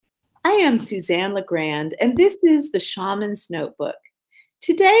I am Suzanne LeGrand, and this is the Shaman's Notebook.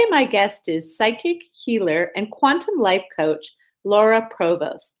 Today, my guest is psychic healer and quantum life coach, Lara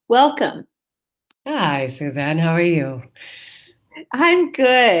Provost. Welcome. Hi, Suzanne. How are you? I'm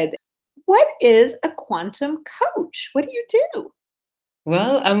good. What is a quantum coach? What do you do?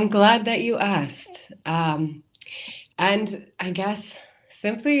 Well, I'm glad that you asked. And I guess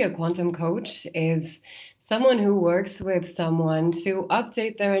simply a quantum coach is someone who works with someone to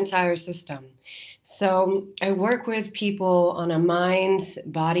update their entire system. So I work with people on a mind,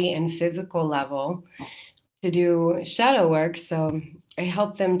 body, and physical level to do shadow work. So I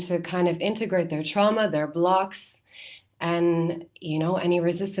help them to kind of integrate their trauma, their blocks, and any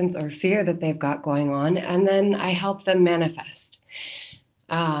resistance or fear that they've got going on, and then I help them manifest.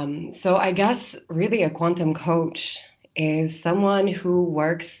 So I guess really a quantum coach is someone who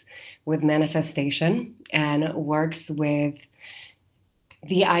works with manifestation and works with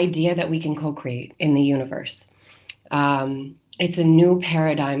the idea that we can co-create in the universe. It's a new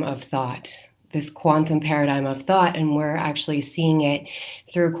paradigm of thought, this quantum paradigm of thought, and we're actually seeing it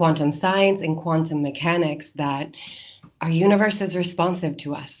through quantum science and quantum mechanics that our universe is responsive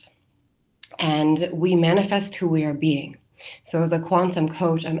to us and we manifest who we are being. So, as a quantum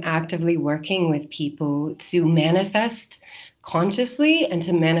coach, I'm actively working with people to manifest consciously and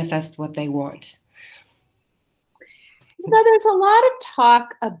to manifest what they want. There's a lot of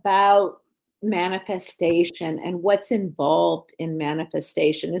talk about manifestation and what's involved in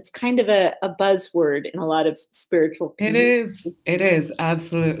manifestation. It's kind of a buzzword in a lot of spiritual It communities. is. It is.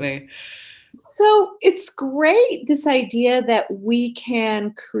 Absolutely. So it's great, this idea that we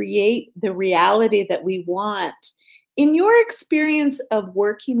can create the reality that we want. In your experience of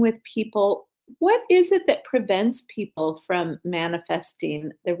working with people, what is it that prevents people from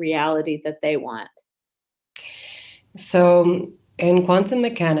manifesting the reality that they want? So, in quantum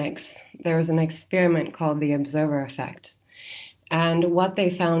mechanics, there was an experiment called the observer effect. And what they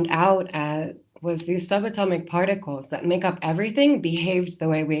found out was these subatomic particles that make up everything behaved the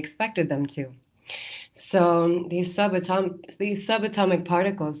way we expected them to. So these subatomic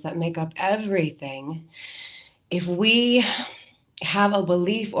particles that make up everything, if we have a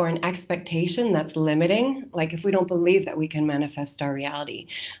belief or an expectation that's limiting, like if we don't believe that we can manifest our reality,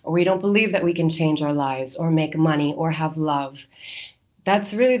 or we don't believe that we can change our lives or make money or have love,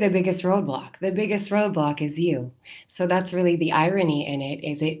 that's really the biggest roadblock. The biggest roadblock is you. So that's really the irony in it,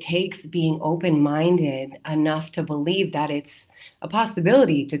 is it takes being open-minded enough to believe that it's a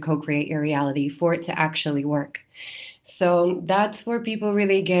possibility to co-create your reality for it to actually work. So that's where people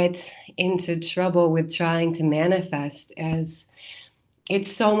really get into trouble with trying to manifest, as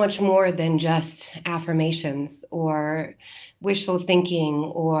it's so much more than just affirmations or wishful thinking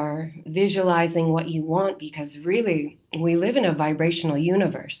or visualizing what you want, because really we live in a vibrational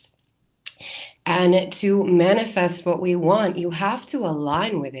universe. And to manifest what we want, you have to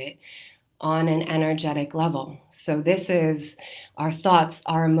align with it on an energetic level. So this is our thoughts,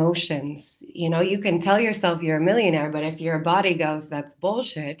 our emotions. You can tell yourself you're a millionaire, but if your body goes, that's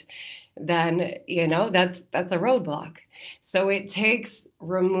bullshit, then that's a roadblock. So it takes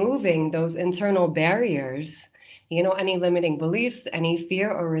removing those internal barriers, any limiting beliefs, any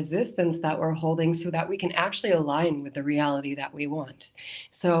fear or resistance that we're holding, so that we can actually align with the reality that we want.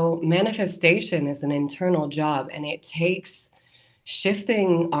 So manifestation is an internal job, and it takes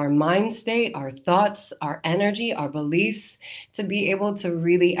shifting our mind state, our thoughts, our energy, our beliefs to be able to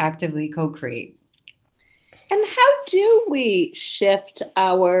really actively co-create. And how do we shift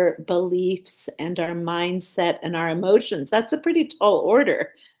our beliefs and our mindset and our emotions? That's a pretty tall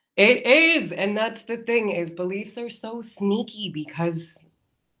order. It is, and that's the thing, is beliefs are so sneaky because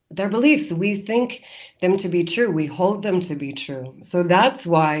they're beliefs. We think them to be true. We hold them to be true. So that's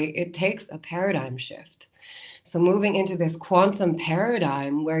why it takes a paradigm shift. So moving into this quantum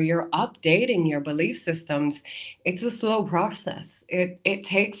paradigm where you're updating your belief systems, it's a slow process. It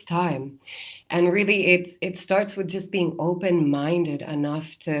takes time. And really it starts with just being open-minded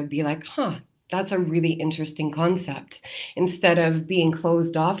enough to be like, huh, that's a really interesting concept. Instead of being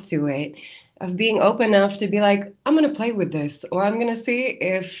closed off to it, of being open enough to be like, I'm going to play with this, or I'm going to see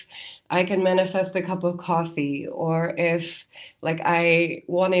if I can manifest a cup of coffee, or if like I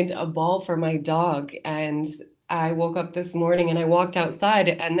wanted a ball for my dog and I woke up this morning and I walked outside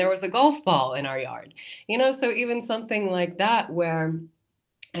and there was a golf ball in our yard. So even something like that, where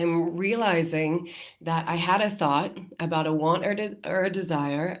I'm realizing that I had a thought about a want or a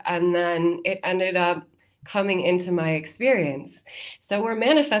desire, and then it ended up coming into my experience. So we're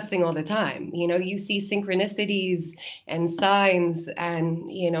manifesting all the time. You see synchronicities and signs and,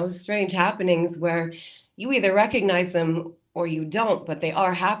 strange happenings where you either recognize them or you don't, but they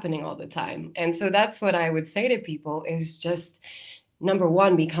are happening all the time. And so that's what I would say to people is just number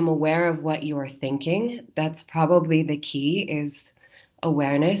one, become aware of what you are thinking. That's probably the key is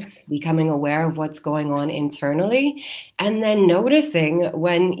awareness, becoming aware of what's going on internally, and then noticing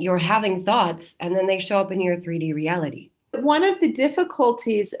when you're having thoughts and then they show up in your 3D reality. One of the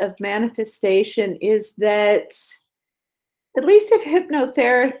difficulties of manifestation is that, at least if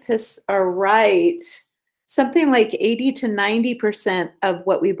hypnotherapists are right, something like 80 to 90% of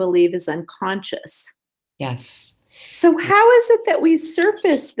what we believe is unconscious. Yes. So, how is it that we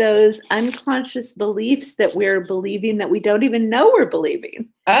surface those unconscious beliefs that we're believing that we don't even know we're believing?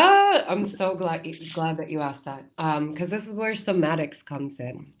 I'm so glad that you asked that, because this is where somatics comes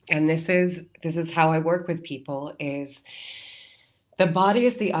in, and this is how I work with people. Is the body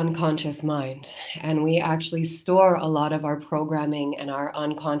is the unconscious mind, and we actually store a lot of our programming and our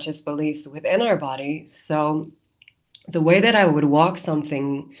unconscious beliefs within our body. So the way that I would walk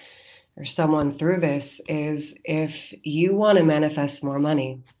something or someone through this is if you want to manifest more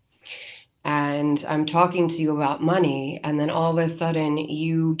money and I'm talking to you about money, and then all of a sudden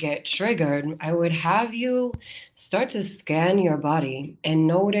you get triggered, I would have you start to scan your body and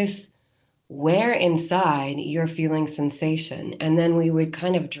notice where inside you're feeling sensation. And then we would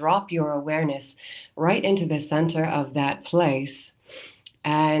kind of drop your awareness right into the center of that place.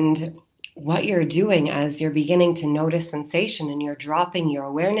 And what you're doing as you're beginning to notice sensation and you're dropping your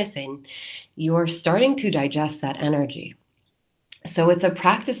awareness in, you're starting to digest that energy. So it's a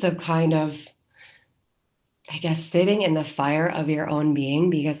practice of kind of, I guess, sitting in the fire of your own being,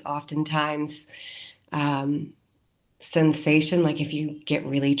 because oftentimes sensation, like if you get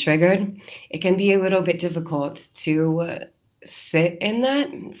really triggered, it can be a little bit difficult to sit in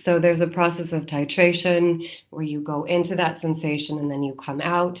that. So there's a process of titration where you go into that sensation and then you come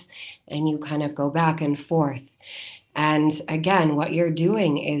out and you kind of go back and forth. And again, what you're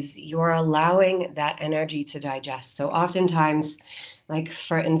doing is you're allowing that energy to digest. So oftentimes, like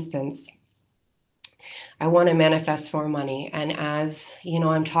for instance, I want to manifest more money. And as you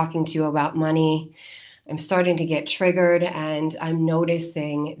know, I'm talking to you about money, I'm starting to get triggered and I'm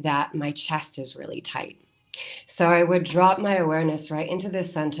noticing that my chest is really tight. So I would drop my awareness right into the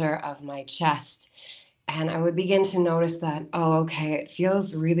center of my chest and I would begin to notice that, oh, okay, it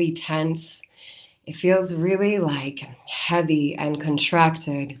feels really tense. It feels really like heavy and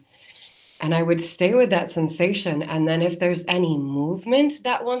contracted. And I would stay with that sensation. And then if there's any movement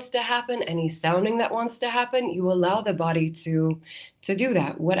that wants to happen, any sounding that wants to happen, you allow the body to do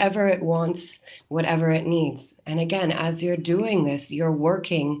that, whatever it wants, whatever it needs. And again, as you're doing this, you're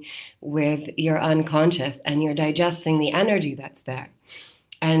working with your unconscious and you're digesting the energy that's there.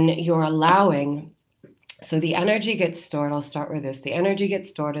 And you're allowing, so the energy gets stored. I'll start with this. The energy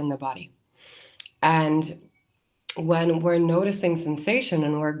gets stored in the body. And when we're noticing sensation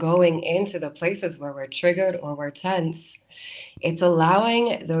and we're going into the places where we're triggered or we're tense, it's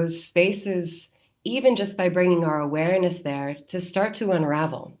allowing those spaces, even just by bringing our awareness there, to start to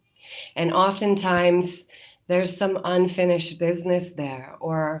unravel. And oftentimes there's some unfinished business there,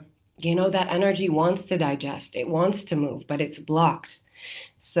 or, you know, that energy wants to digest, it wants to move, but it's blocked.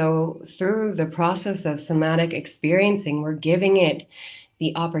 So through the process of somatic experiencing, we're giving it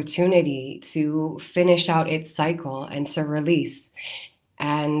the opportunity to finish out its cycle and to release.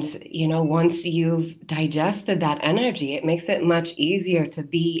 And, you know, once you've digested that energy, it makes it much easier to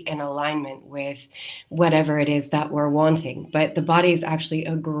be in alignment with whatever it is that we're wanting. But the body is actually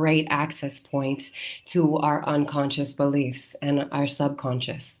a great access point to our unconscious beliefs and our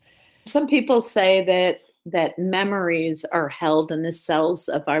subconscious. Some people say that memories are held in the cells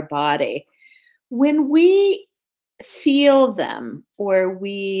of our body. When we feel them or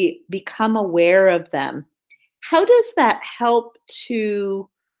we become aware of them, how does that help to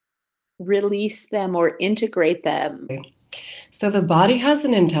release them or integrate them? So the body has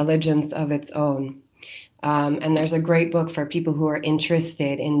an intelligence of its own. And there's a great book for people who are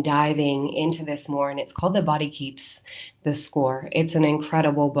interested in diving into this more, and it's called The Body Keeps the Score. It's an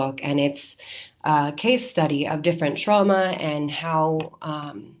incredible book, and it's a case study of different trauma and how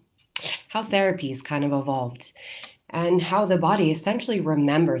therapies kind of evolved, and how the body essentially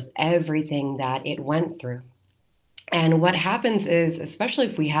remembers everything that it went through. And what happens is, especially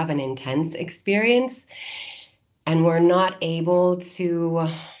if we have an intense experience and we're not able to,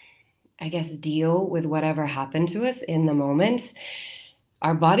 I guess, deal with whatever happened to us in the moment,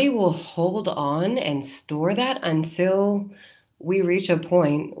 our body will hold on and store that until we reach a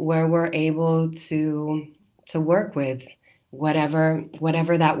point where we're able to work with whatever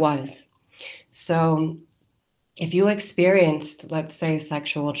that was. So if you experienced, let's say,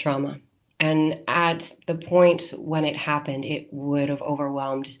 sexual trauma, And at the point when it happened, it would have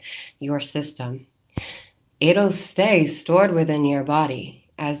overwhelmed your system. It'll stay stored within your body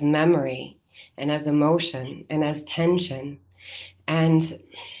as memory and as emotion and as tension. And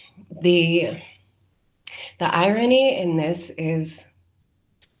the the irony in this is,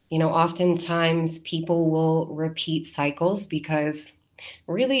 oftentimes people will repeat cycles because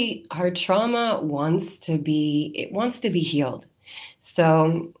really our trauma wants to be healed.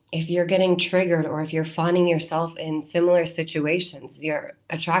 So if you're getting triggered or if you're finding yourself in similar situations, you're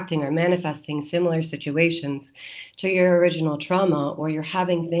attracting or manifesting similar situations to your original trauma, or you're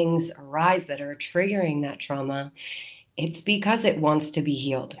having things arise that are triggering that trauma, it's because it wants to be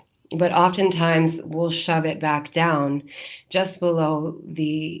healed. But oftentimes we'll shove it back down just below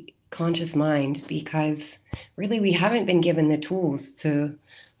the conscious mind because really we haven't been given the tools to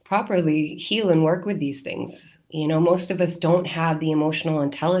properly heal and work with these things. Most of us don't have the emotional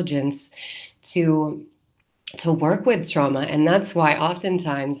intelligence to work with trauma, and that's why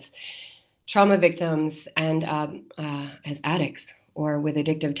oftentimes trauma victims end up as addicts or with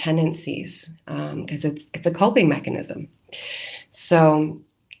addictive tendencies, because it's a coping mechanism. So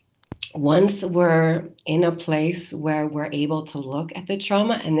once we're in a place where we're able to look at the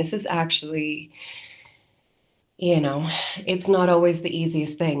trauma, and this is actually, it's not always the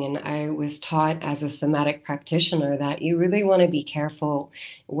easiest thing. And I was taught as a somatic practitioner that you really want to be careful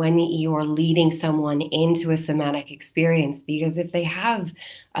when you're leading someone into a somatic experience, because if they have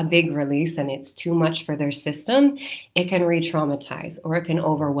a big release and it's too much for their system, it can re-traumatize or it can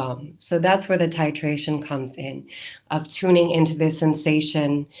overwhelm. So that's where the titration comes in, of tuning into the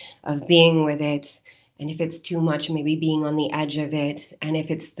sensation, of being with it. And if it's too much, maybe being on the edge of it. And if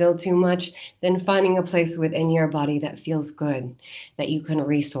it's still too much, then finding a place within your body that feels good, that you can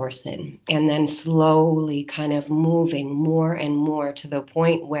resource in. And then slowly kind of moving more and more to the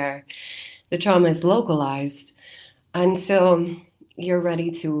point where the trauma is localized until you're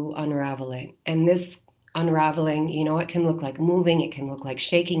ready to unravel it. And this unraveling, it can look like moving, it can look like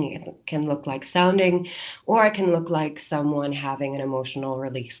shaking, it can look like sounding, or it can look like someone having an emotional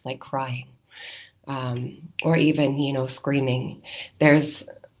release, like crying. Or even, screaming. There's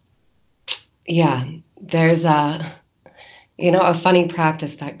a funny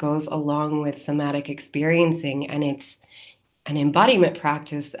practice that goes along with somatic experiencing, and it's an embodiment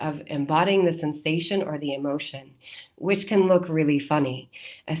practice of embodying the sensation or the emotion, which can look really funny,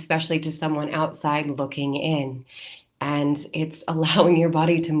 especially to someone outside looking in. And it's allowing your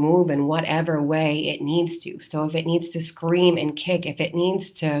body to move in whatever way it needs to. So if it needs to scream and kick, if it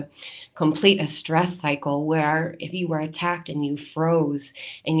needs to complete a stress cycle where if you were attacked and you froze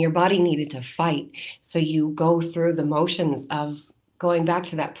and your body needed to fight, so you go through the motions of going back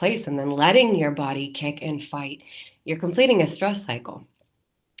to that place and then letting your body kick and fight, you're completing a stress cycle.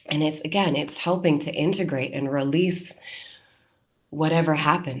 And it's helping to integrate and release whatever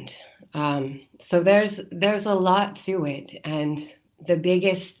happened. So there's a lot to it, and the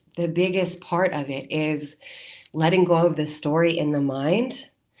biggest part of it is letting go of the story in the mind,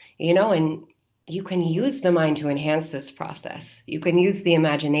 and you can use the mind to enhance this process. You can use the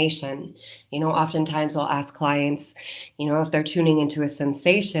imagination. Oftentimes I'll ask clients, if they're tuning into a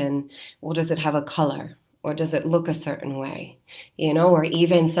sensation, well, does it have a color? Or does it look a certain way? Or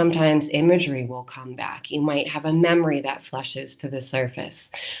even sometimes imagery will come back. You might have a memory that flushes to the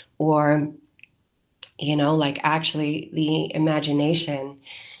surface. Or, like actually the imagination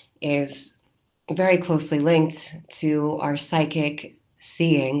is very closely linked to our psychic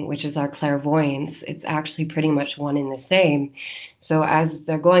seeing, which is our clairvoyance. It's actually pretty much one and the same. So as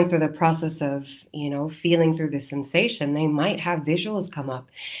they're going through the process of, feeling through the sensation, they might have visuals come up.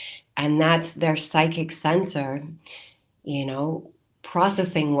 And that's their psychic center,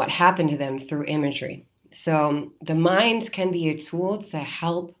 processing what happened to them through imagery. So the mind can be a tool to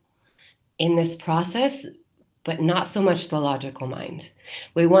help in this process, but not so much the logical mind.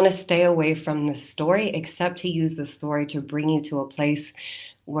 We want to stay away from the story, except to use the story to bring you to a place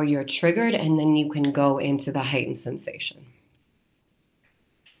where you're triggered, and then you can go into the heightened sensation.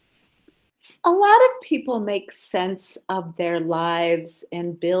 A lot of people make sense of their lives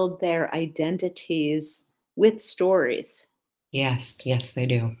and build their identities with stories. Yes, they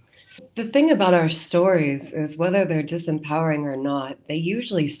do. The thing about our stories is whether they're disempowering or not, they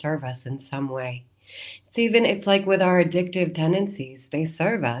usually serve us in some way. It's like with our addictive tendencies, they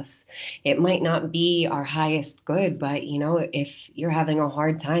serve us. It might not be our highest good, but if you're having a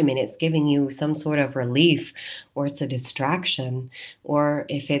hard time and it's giving you some sort of relief, or it's a distraction, or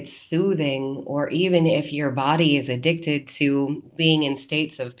if it's soothing, or even if your body is addicted to being in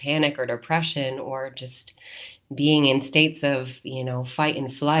states of panic or depression, or just being in states of, fight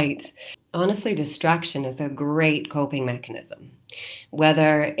and flight, honestly, distraction is a great coping mechanism.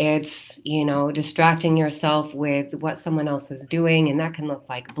 Whether it's, distracting yourself with what someone else is doing, and that can look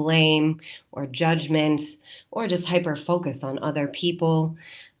like blame or judgment, or just hyper focus on other people,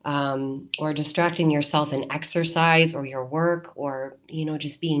 or distracting yourself in exercise or your work, or,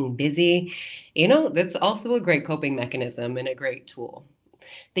 just being busy. That's also a great coping mechanism and a great tool.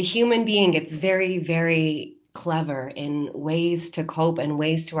 The human being gets very, very clever in ways to cope and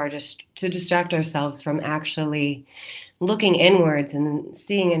ways to distract ourselves from actually looking inwards and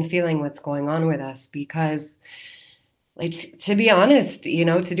seeing and feeling what's going on with us. Because, like, to be honest,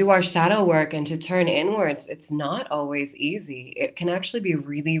 to do our shadow work and to turn inwards, it's not always easy. It can actually be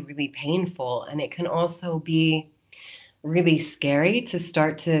really, really painful, and it can also be really scary to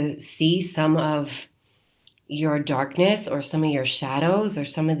start to see some of your darkness or some of your shadows or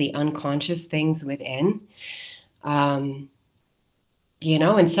some of the unconscious things within. Um,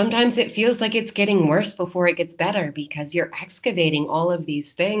 and sometimes it feels like it's getting worse before it gets better because you're excavating all of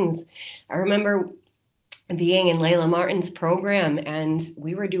these things. I remember being in Layla Martin's program, and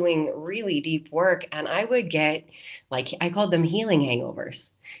we were doing really deep work, and I would get, like, I called them healing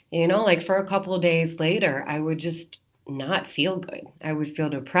hangovers. Like, for a couple of days later, I would just not feel good. I would feel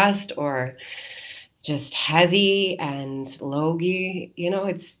depressed or just heavy and logy.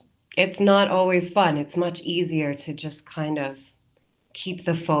 It's not always fun. It's much easier to just kind of keep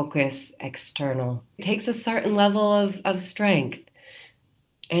the focus external. It takes a certain level of strength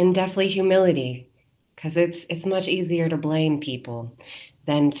and definitely humility, because it's much easier to blame people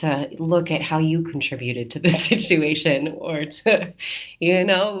than to look at how you contributed to the situation, or to,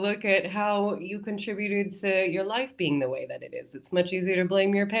 look at how you contributed to your life being the way that it is. It's much easier to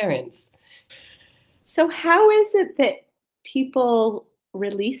blame your parents. So, how is it that people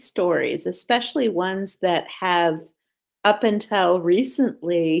release stories, especially ones that have up until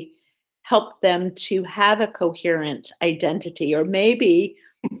recently helped them to have a coherent identity, or maybe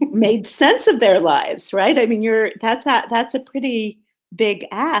made sense of their lives, right? I mean, that's a pretty big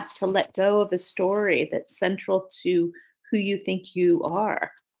ask to let go of a story that's central to who you think you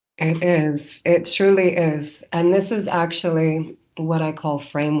are. It is. It truly is. And this is actually what I call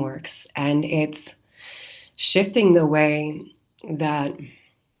frameworks. And it's shifting the way that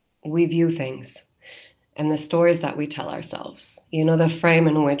we view things and the stories that we tell ourselves, the frame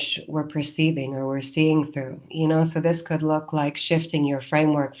in which we're perceiving or we're seeing through, so this could look like shifting your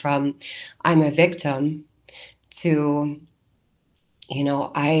framework from I'm a victim to,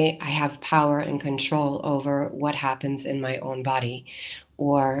 I have power and control over what happens in my own body,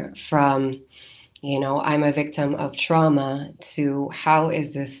 or from, I'm a victim of trauma to how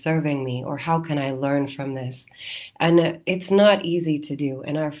is this serving me, or how can I learn from this? And it's not easy to do.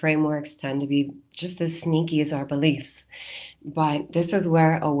 And our frameworks tend to be just as sneaky as our beliefs. But this is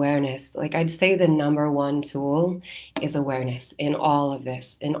where awareness, like, I'd say the number one tool is awareness in all of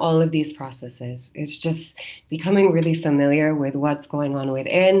this, in all of these processes. It's just becoming really familiar with what's going on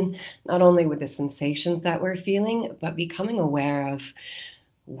within, not only with the sensations that we're feeling, but becoming aware of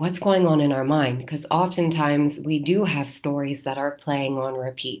what's going on in our mind. Because oftentimes we do have stories that are playing on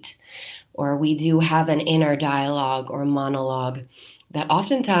repeat, or we do have an inner dialogue or monologue that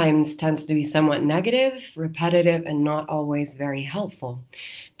oftentimes tends to be somewhat negative, repetitive, and not always very helpful.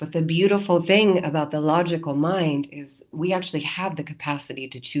 But the beautiful thing about the logical mind is we actually have the capacity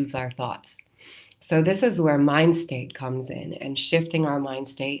to choose our thoughts. So this is where mind state comes in, and shifting our mind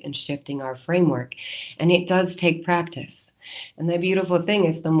state and shifting our framework. And it does take practice. And the beautiful thing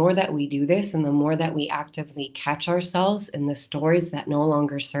is, the more that we do this and the more that we actively catch ourselves in the stories that no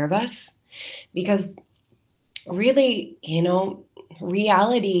longer serve us, because really,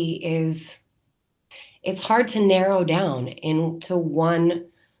 reality is, it's hard to narrow down into one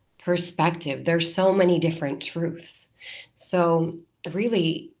perspective. There's so many different truths. So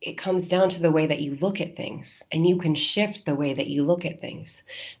really, it comes down to the way that you look at things, and you can shift the way that you look at things,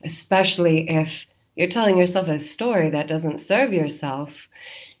 especially if you're telling yourself a story that doesn't serve yourself.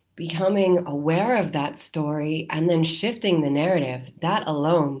 Becoming aware of that story and then shifting the narrative, that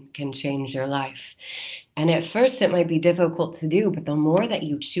alone can change your life. And at first, it might be difficult to do, but the more that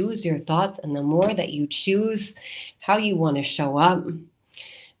you choose your thoughts and the more that you choose how you want to show up,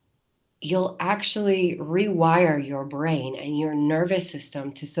 you'll actually rewire your brain and your nervous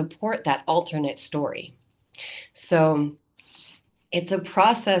system to support that alternate story. So it's a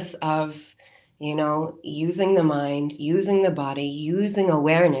process of, using the mind, using the body, using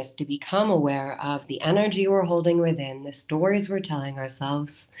awareness to become aware of the energy we're holding within, the stories we're telling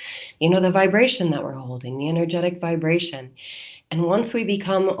ourselves, the vibration that we're holding, the energetic vibration. And once we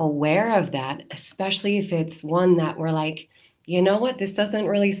become aware of that, especially if it's one that we're like, you know what, this doesn't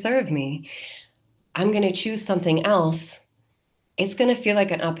really serve me. I'm going to choose something else. It's going to feel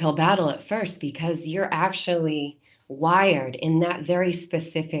like an uphill battle at first because you're actually wired in that very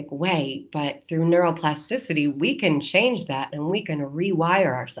specific way. But through neuroplasticity, we can change that and we can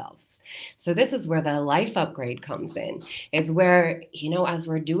rewire ourselves. So this is where the life upgrade comes in, is where, as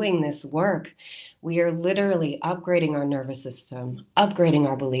we're doing this work, we are literally upgrading our nervous system, upgrading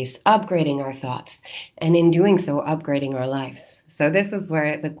our beliefs, upgrading our thoughts, and in doing so, upgrading our lives. So this is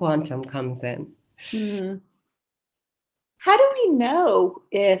where the quantum comes in. Hmm. How do we know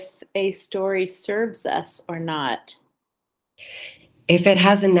if a story serves us or not? If it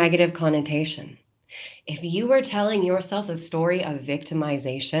has a negative connotation, if you were telling yourself a story of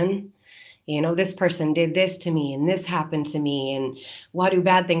victimization, this person did this to me and this happened to me, and why do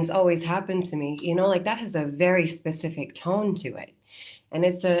bad things always happen to me? Like that has a very specific tone to it. And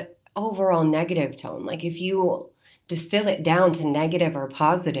it's a overall negative tone. Like if you distill it down to negative or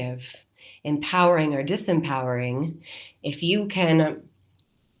positive, empowering or disempowering, if you can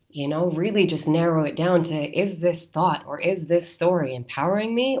really just narrow it down to, is this thought or is this story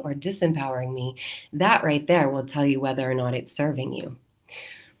empowering me or disempowering me? That right there will tell you whether or not it's serving you.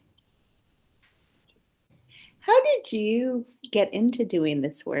 How did you get into doing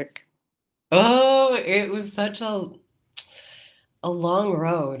this work? Oh, it was such a long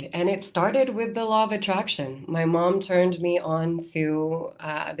road. And it started with the law of attraction. My mom turned me on to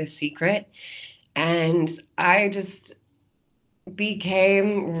The Secret, and I just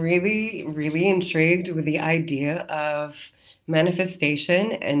became really, really intrigued with the idea of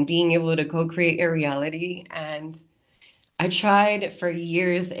manifestation and being able to co-create your reality. And I tried for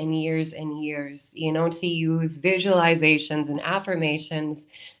years and years and years, to use visualizations and affirmations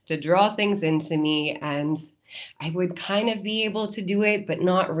to draw things into me. And I would kind of be able to do it, but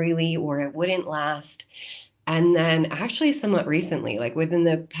not really, or it wouldn't last. And then, actually, somewhat recently, like within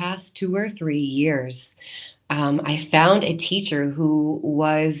the past 2 or 3 years, I found a teacher who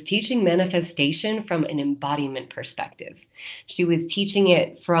was teaching manifestation from an embodiment perspective. She was teaching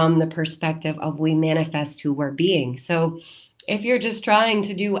it from the perspective of we manifest who we're being. So if you're just trying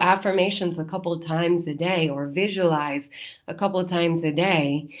to do affirmations a couple times a day or visualize a couple times a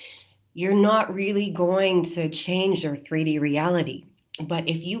day, you're not really going to change your 3D reality. But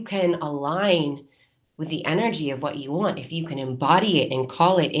if you can align with the energy of what you want, if you can embody it and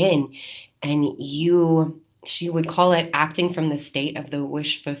call it in, and she would call it acting from the state of the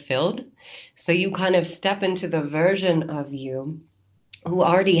wish fulfilled. So you kind of step into the version of you who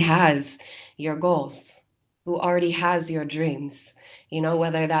already has your goals, who already has your dreams,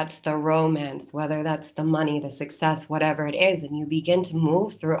 whether that's the romance, whether that's the money, the success, whatever it is, and you begin to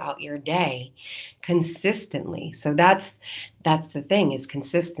move throughout your day consistently. So that's the thing, is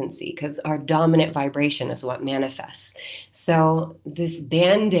consistency, because our dominant vibration is what manifests. So this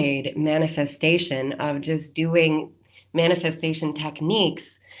band-aid manifestation of just doing manifestation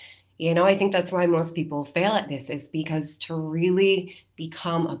techniques, I think that's why most people fail at this, is because to really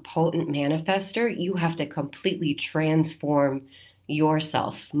become a potent manifester, you have to completely transform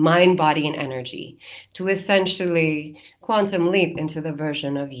yourself, mind, body, and energy, to essentially quantum leap into the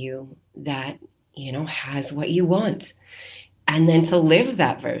version of you that, has what you want, and then to live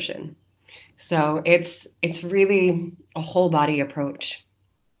that version. So it's really a whole body approach.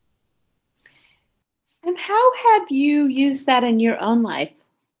 And how have you used that in your own life?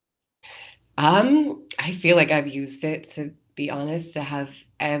 I feel like I've used it, to be honest, to have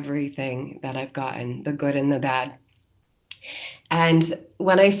everything that I've gotten, the good and the bad. And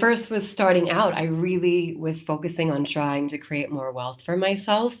when I first was starting out, I really was focusing on trying to create more wealth for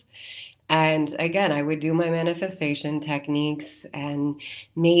myself. And again, I would do my manifestation techniques and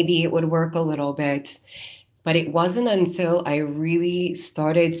maybe it would work a little bit. But it wasn't until I really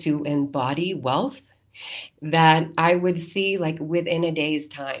started to embody wealth that I would see, like within a day's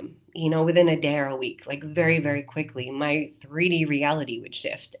time, within a day or a week, like very, very quickly, my 3D reality would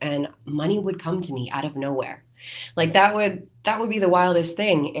shift and money would come to me out of nowhere. Like that would be the wildest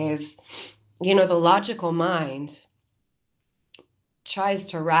thing, is, the logical mind tries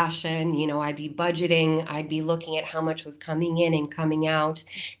to ration, I'd be budgeting, I'd be looking at how much was coming in and coming out,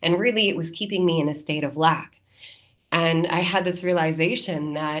 and really it was keeping me in a state of lack. And I had this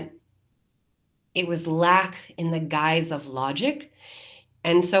realization that it was lack in the guise of logic.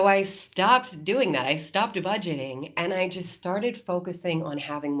 And so I stopped doing that. I stopped budgeting and I just started focusing on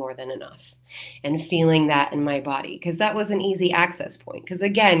having more than enough and feeling that in my body because that was an easy access point. Because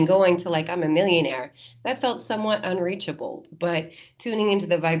again, going to like, I'm a millionaire, that felt somewhat unreachable. But tuning into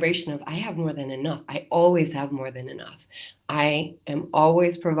the vibration of, I have more than enough. I always have more than enough. I am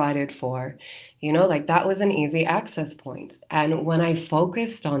always provided for, like that was an easy access point. And when I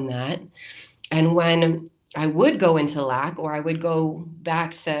focused on that, and when I would go into lack or I would go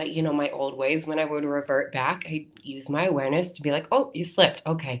back to, my old ways, when I would revert back, I use my awareness to be like, oh, you slipped.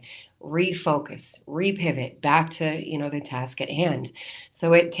 Okay. Refocus, repivot back to, the task at hand.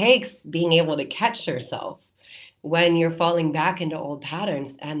 So it takes being able to catch yourself when you're falling back into old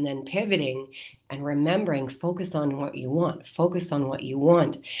patterns and then pivoting and remembering, focus on what you want, focus on what you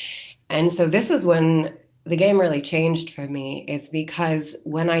want. And so this is when the game really changed for me. It's because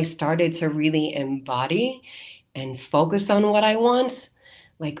when I started to really embody and focus on what I want,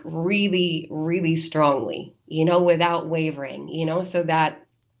 like really, really strongly, without wavering, so that,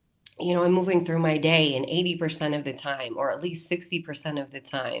 I'm moving through my day and 80% of the time, or at least 60% of the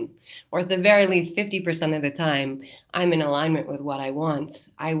time, or at the very least 50% of the time, I'm in alignment with what I want.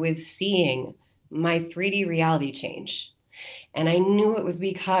 I was seeing my 3D reality change. And I knew it was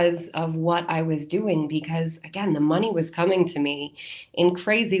because of what I was doing, because again, the money was coming to me in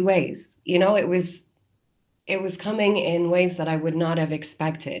crazy ways. It was coming in ways that I would not have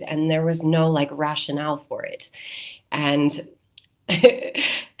expected. And there was no like rationale for it. And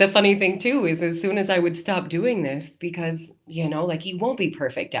the funny thing too is as soon as I would stop doing this, because, like you won't be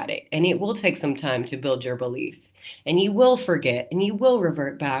perfect at it and it will take some time to build your belief and you will forget and you will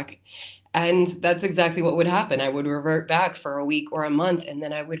revert back. And that's exactly what would happen. I would revert back for a week or a month, and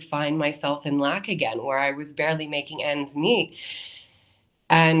then I would find myself in lack again, where I was barely making ends meet.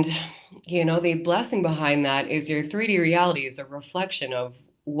 And, the blessing behind that is your 3D reality is a reflection of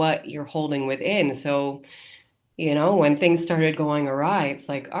what you're holding within. So, when things started going awry, it's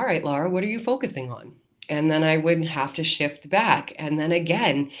like, all right, Lara, what are you focusing on? And then I would have to shift back. And then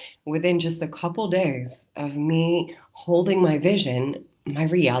again, within just a couple days of me holding my vision, my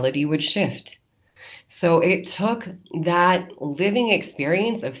reality would shift. So it took that living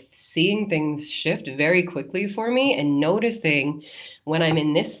experience of seeing things shift very quickly for me and noticing when I'm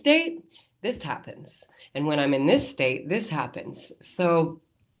in this state, this happens. And when I'm in this state, this happens. So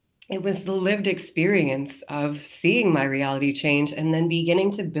it was the lived experience of seeing my reality change and then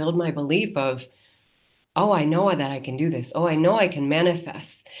beginning to build my belief of, oh, I know that I can do this. Oh, I know I can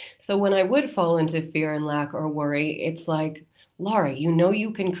manifest. So when I would fall into fear and lack or worry, it's like, Lara,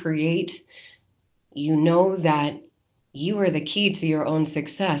 you can create, that you are the key to your own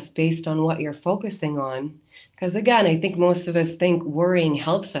success based on what you're focusing on. Because again, I think most of us think worrying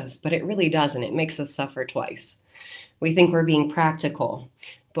helps us, but it really doesn't. It makes us suffer twice. We think we're being practical,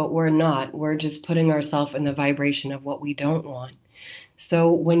 but we're not. We're just putting ourselves in the vibration of what we don't want.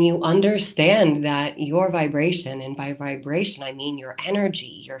 So when you understand that your vibration, and by vibration, I mean your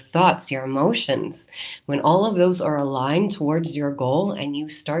energy, your thoughts, your emotions, when all of those are aligned towards your goal and you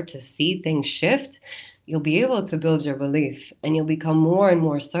start to see things shift, you'll be able to build your belief and you'll become more and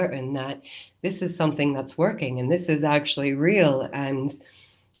more certain that this is something that's working and this is actually real. And,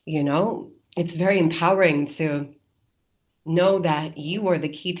 it's very empowering to know that you are the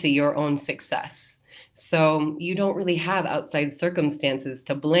key to your own success. So you don't really have outside circumstances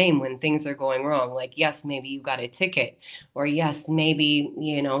to blame when things are going wrong. Like, yes, maybe you got a ticket, or yes, maybe,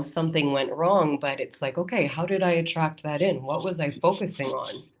 something went wrong, but it's like, okay, how did I attract that in? What was I focusing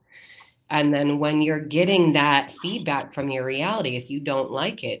on? And then when you're getting that feedback from your reality, if you don't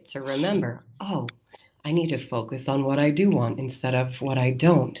like it, to remember, oh, I need to focus on what I do want instead of what I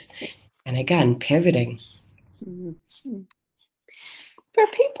don't. And again, pivoting. Mhm. For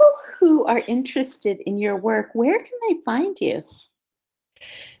people who are interested in your work, where can they find you?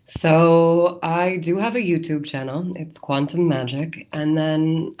 So I do have a YouTube channel. It's Quantum Magic. And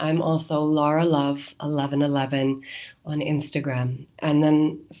then I'm also Lara Love 1111 on Instagram. And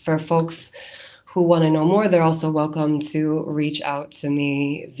then for folks who want to know more, they're also welcome to reach out to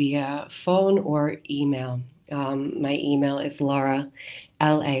me via phone or email. My email is Lara,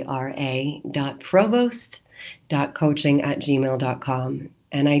 Lara .provost.coaching@gmail.com.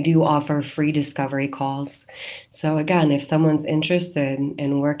 And I do offer free discovery calls. So again, if someone's interested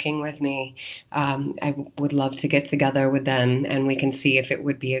in working with me, I would love to get together with them and we can see if it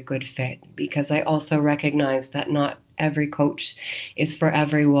would be a good fit. Because I also recognize that not every coach is for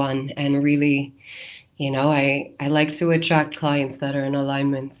everyone. And really, I like to attract clients that are in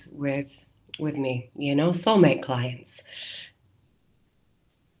alignment with me, soulmate clients.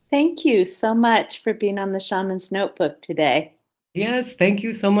 Thank you so much for being on the Shaman's Notebook today. Yes, thank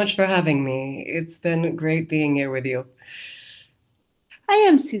you so much for having me. It's been great being here with you. I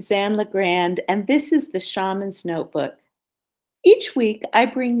am Suzanne LeGrand, and this is the Shaman's Notebook. Each week, I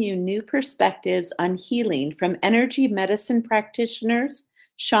bring you new perspectives on healing from energy medicine practitioners,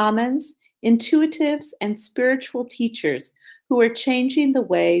 shamans, intuitives, and spiritual teachers who are changing the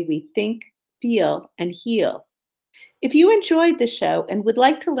way we think, feel, and heal. If you enjoyed the show and would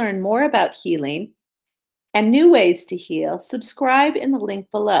like to learn more about healing and new ways to heal, subscribe in the link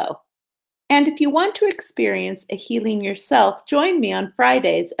below. And if you want to experience a healing yourself, join me on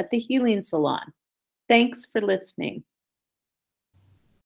Fridays at the Healing Salon. Thanks for listening.